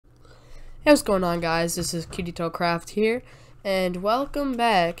Hey, what's going on, guys? This is CutieToeCraft here, and welcome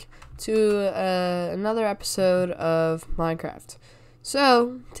back to another episode of Minecraft.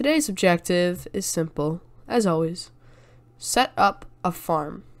 So, today's objective is simple, as always. Set up a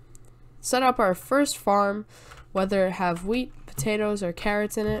farm. Set up our first farm, whether it have wheat, potatoes, or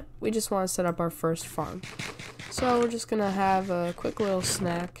carrots in it. We just want to set up our first farm. So, we're just going to have a quick little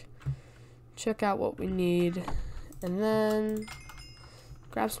snack, check out what we need, and then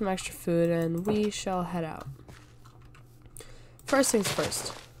grab some extra food, and we shall head out. First things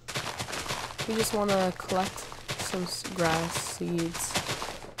first, we just want to collect some grass seeds.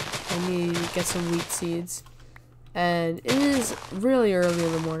 I need to get some wheat seeds, and it is really early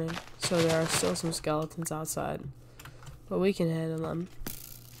in the morning, so there are still some skeletons outside, but we can handle them.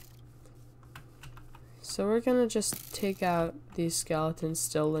 So we're gonna just take out these skeletons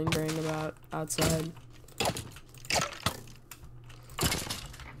still lingering about outside.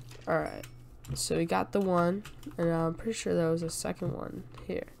 Alright, so we got the one, and I'm pretty sure there was a second one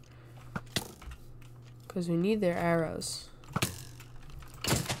here. Because we need their arrows.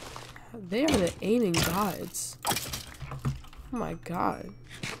 They are the aiming gods. Oh my god.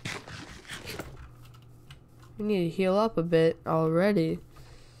 We need to heal up a bit already.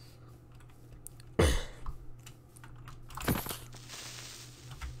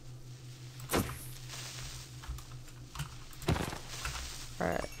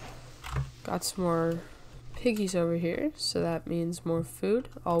 Alright. Got some more piggies over here, so that means more food,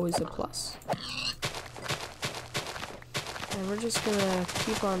 always a plus. And we're just gonna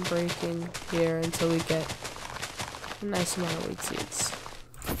keep on breaking here until we get a nice amount of wheat seeds.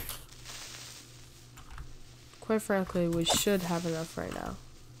 Quite frankly, we should have enough right now.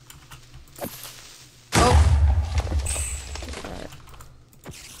 Oh!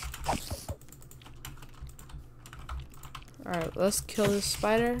 Alright, let's kill this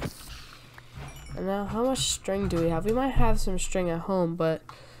spider. And now, how much string do we have? We might have some string at home, but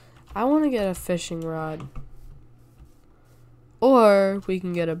I want to get a fishing rod. Or we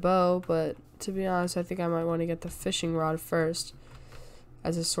can get a bow, but to be honest, I think I might want to get the fishing rod first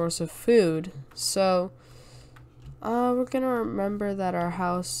as a source of food. So, we're going to remember that our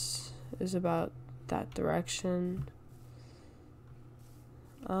house is about that direction.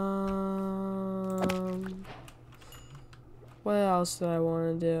 What else did I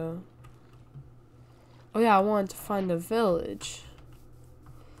want to do? Oh yeah, I wanted to find a village.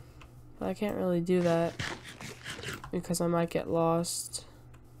 But I can't really do that because I might get lost.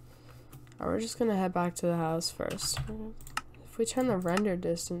 Alright, we're just gonna head back to the house first. If we turn the render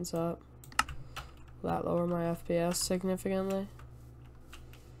distance up, will that lower my FPS significantly?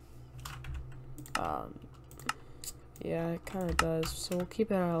 Yeah, it kinda does. So we'll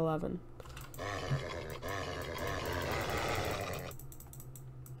keep it at 11.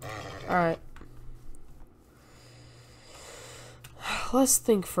 Alright. Let's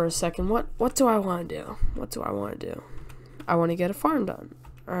think for a second. What do I want to do? What do I want to do? I want to get a farm done.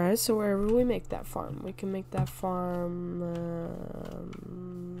 Alright, so wherever we make that farm, we can make that farm.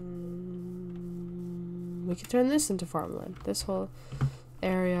 We can turn this into farmland. This whole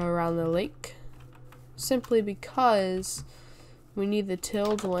area around the lake. Simply because we need the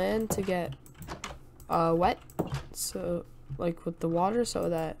tilled land to get wet. So, like with the water, so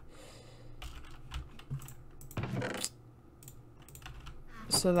that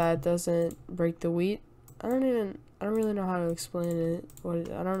it doesn't break the wheat. I don't really know how to explain it.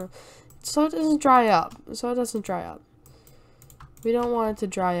 I don't know. So it doesn't dry up. We don't want it to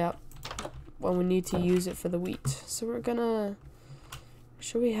dry up when we need to use it for the wheat. So we're gonna,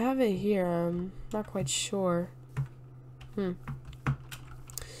 should we have it here? I'm not quite sure. I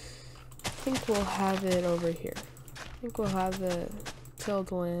think we'll have it over here. I think we'll have the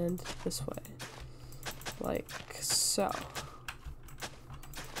tilled land this way. Like so.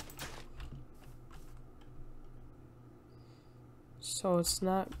 So it's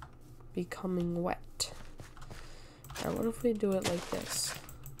not becoming wet. Alright, what if we do it like this?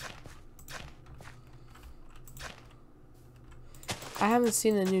 I haven't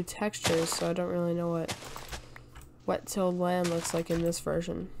seen the new textures, so I don't really know what wet tilled land looks like in this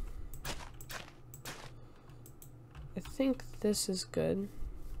version. I think this is good.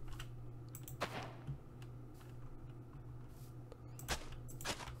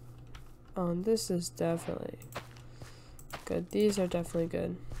 Oh, and this is definitely good. These are definitely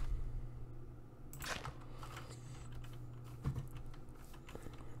good.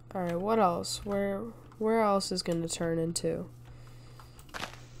 Alright, what else? Where else is gonna turn into?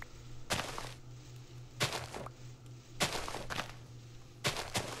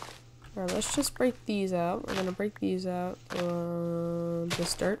 Alright, let's just break these out. We're gonna break these out.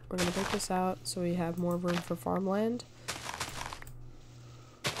 This dirt. We're gonna break this out so we have more room for farmland.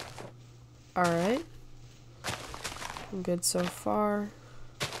 Alright. Good so far.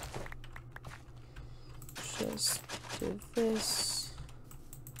 Just do this.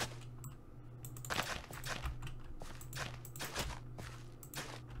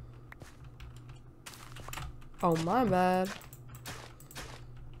 Oh, my bad.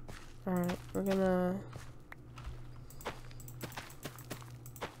 Alright, we're gonna...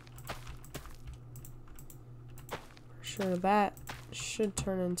 For sure that should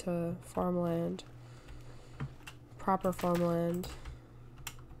turn into farmland. Proper farmland.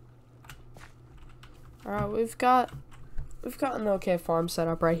 Alright, we've got an okay farm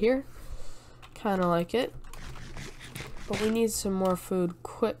setup right here. Kinda like it. But we need some more food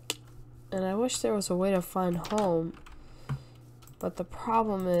quick. And I wish there was a way to find home. But the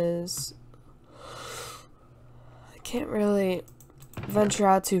problem is I can't really venture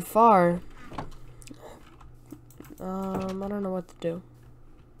out too far. I don't know what to do.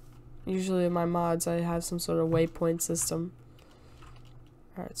 Usually in my mods I have some sort of waypoint system.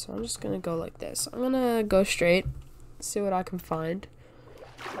 Alright, so I'm just gonna go like this. I'm gonna go straight, see what I can find.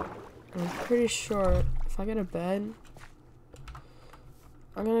 I'm pretty sure if I get a bed,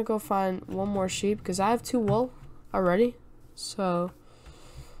 I'm gonna go find one more sheep because I have 2 wool already. So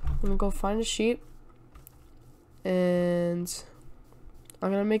I'm gonna go find a sheep and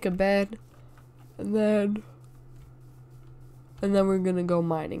I'm gonna make a bed and then we're gonna go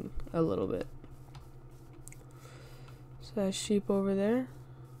mining a little bit. So that sheep over there.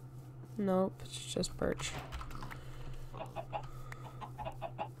 Nope, it's just birch.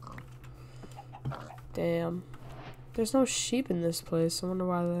 Damn. There's no sheep in this place. I wonder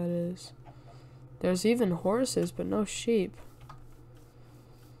why that is. There's even horses, but no sheep.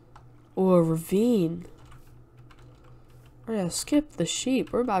 Oh, a ravine. Oh yeah, skip the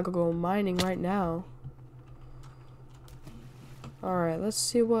sheep. We're about to go mining right now. Alright, let's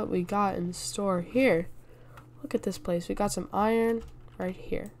see what we got in store here. Look at this place. We got some iron right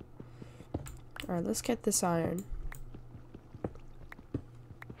here. Alright, let's get this iron.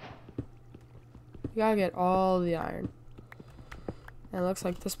 We gotta get all the iron. And it looks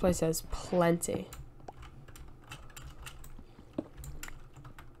like this place has plenty.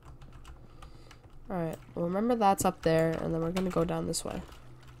 Alright, well remember that's up there, and then we're gonna go down this way.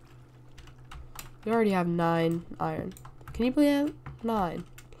 We already have 9 iron. Can you believe it? 9.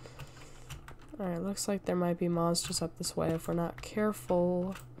 Alright, looks like there might be monsters up this way if we're not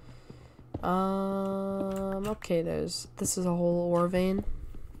careful. Okay, this is a whole ore vein.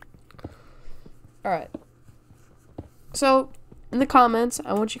 Alright. So, in the comments,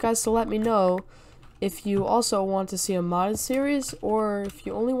 I want you guys to let me know if you also want to see a modded series, or if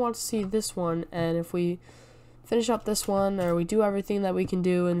you only want to see this one, and if we finish up this one, or we do everything that we can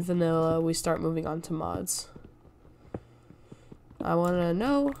do in vanilla, we start moving on to mods. I want to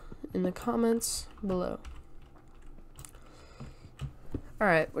know in the comments below.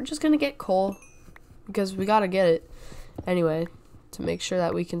 Alright, we're just gonna get coal, because we gotta get it anyway, to make sure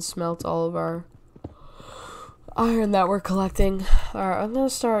that we can smelt all of our iron that we're collecting. Alright, I'm gonna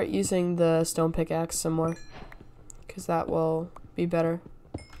start using the stone pickaxe some more, because that will be better.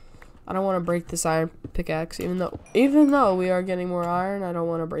 I don't want to break this iron pickaxe, even though we are getting more iron. I don't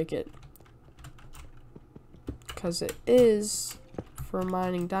want to break it, because it is for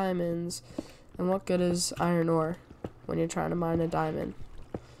mining diamonds, and what good is iron ore when you're trying to mine a diamond?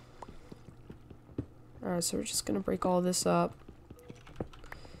 Alright, so we're just gonna break all this up.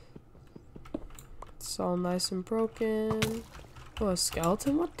 It's all nice and broken. Oh, a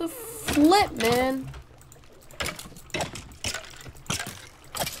skeleton? What the flip, man?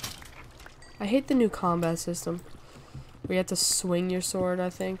 I hate the new combat system, where you have to swing your sword,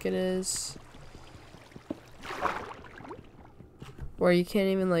 I think it is. Where you can't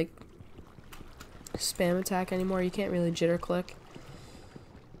even, like, spam attack anymore. You can't really jitter click.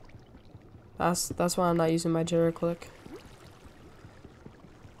 That's why I'm not using my jitter click.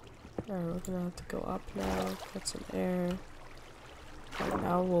 Alright, we're gonna have to go up now, get some air. And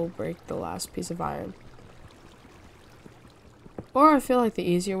now we'll break the last piece of iron. Or I feel like the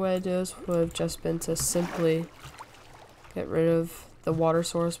easier way to do this would have just been to simply get rid of the water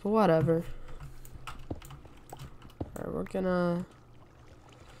source, but whatever. Alright, we're gonna...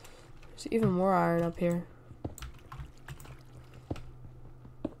 There's even more iron up here.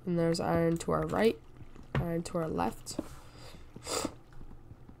 And there's iron to our right, iron to our left.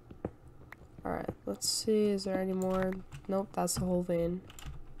 Alright, let's see, is there any more? Nope, that's the whole vein.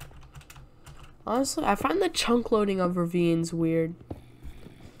 Honestly, I find the chunk loading of ravines weird.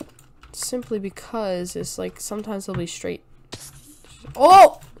 simply because it's like sometimes they'll be straight.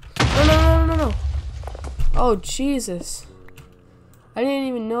 Oh! No. Oh, Jesus. I didn't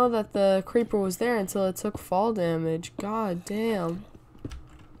even know that the creeper was there until it took fall damage. God damn.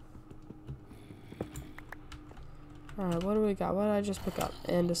 Alright, what do we got? What did I just pick up?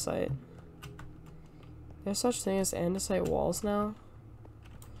 Andesite. There's such thing as andesite walls now?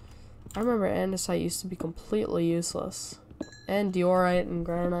 I remember andesite used to be completely useless. And diorite and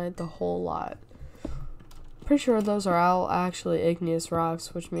granite, the whole lot. Pretty sure those are all actually igneous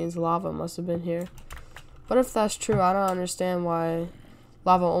rocks, which means lava must have been here. But if that's true, I don't understand why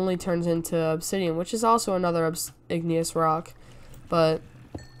lava only turns into obsidian, which is also another igneous rock. But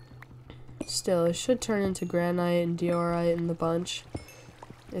still, it should turn into granite and diorite and the bunch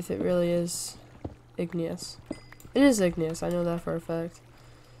if it really is igneous. It is igneous, I know that for a fact.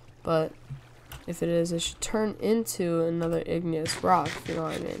 But if it is, it should turn into another igneous rock, if you know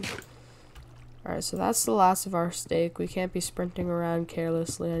what I mean. Alright, so that's the last of our steak. We can't be sprinting around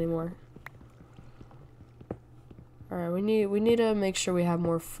carelessly anymore. Alright, we need to make sure we have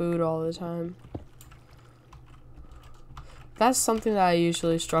more food all the time. That's something that I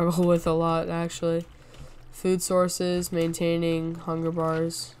usually struggle with a lot, actually. Food sources, maintaining hunger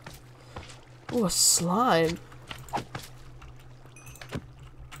bars. Ooh, a slime.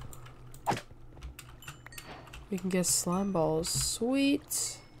 We can get slime balls.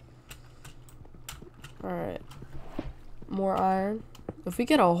 Sweet. Alright. More iron. If we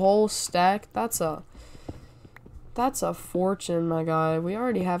get a whole stack, that's a fortune, my guy. We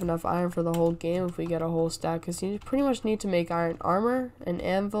already have enough iron for the whole game if we get a whole stack, because you pretty much need to make iron armor, an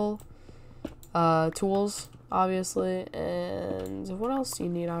anvil, tools, obviously, and what else do you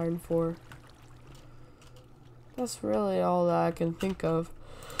need iron for? That's really all that I can think of.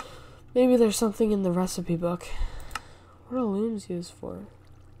 Maybe there's something in the recipe book. What are looms used for?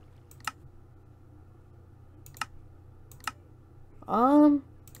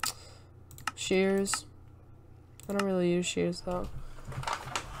 Shears. I don't really use shears though.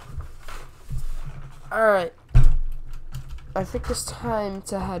 Alright. I think it's time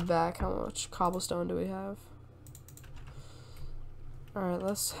to head back. How much cobblestone do we have? Alright,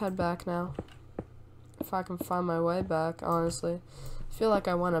 let's head back now. If I can find my way back, honestly. I feel like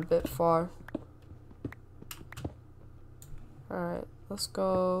I went a bit far. Alright, let's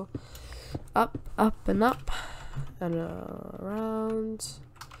go up, up, and up. And around.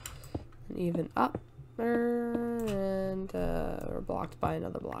 And even up. And we're blocked by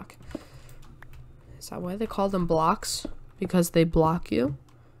another block. Is that why they call them blocks? Because they block you?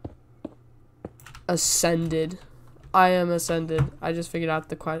 Ascended. I am ascended. I just figured out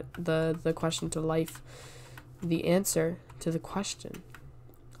the question to life. The answer to the question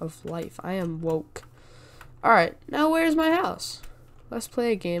of life. I am woke. Alright, now where's my house? Let's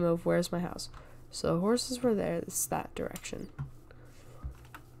play a game of where's my house. So horses were there. It's that direction.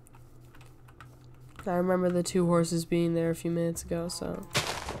 I remember the two horses being there a few minutes ago, so.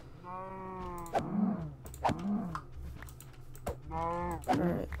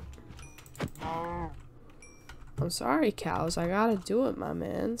 Alright. I'm sorry, cows. I gotta do it, my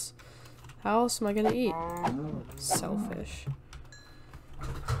mans. How else am I gonna eat? Selfish.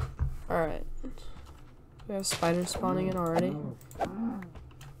 Alright. We have spiders spawning in already.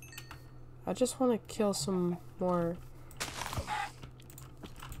 I just want to kill some more.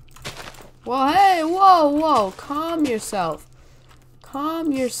 Well, hey, whoa, calm yourself.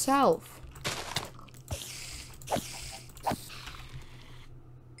 Calm yourself.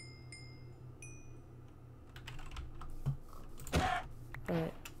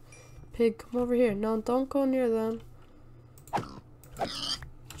 Alright. Pig, come over here. No, don't go near them.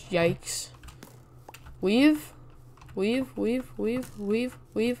 Yikes. Weave. Weave.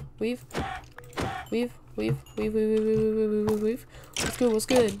 What's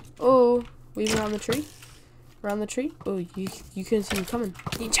good? Oh, weave around the tree. Oh, you can see me coming.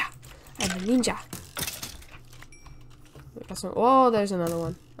 Ninja. I'm a ninja. Oh, there's another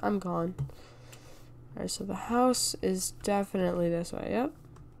one. I'm gone. Alright, so the house is definitely this way. Yep.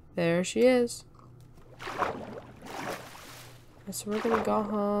 There she is. Alright, so we're gonna go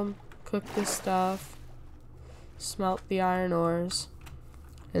home, cook this stuff, smelt the iron ores,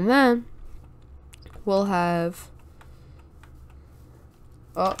 and then we'll have.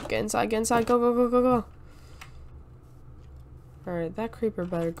 Oh, get inside, go. Alright, that creeper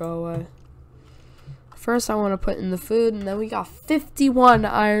better go away. First, I want to put in the food, and then we got 51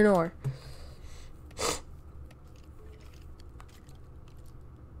 iron ore.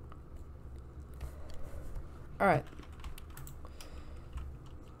 Alright.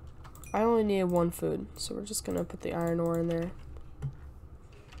 I only need one food, so we're just gonna put the iron ore in there.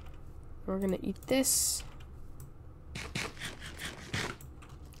 We're gonna eat this.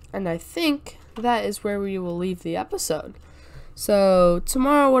 And I think that is where we will leave the episode. So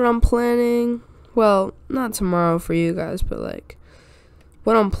tomorrow what I'm planning, well, not tomorrow for you guys, but like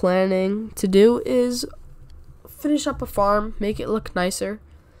what I'm planning to do is finish up a farm, make it look nicer.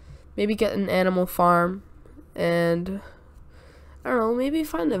 Maybe get an animal farm, and I don't know, maybe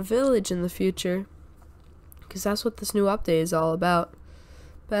find a village in the future, because that's what this new update is all about.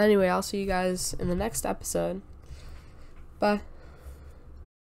 But anyway, I'll see you guys in the next episode. Bye.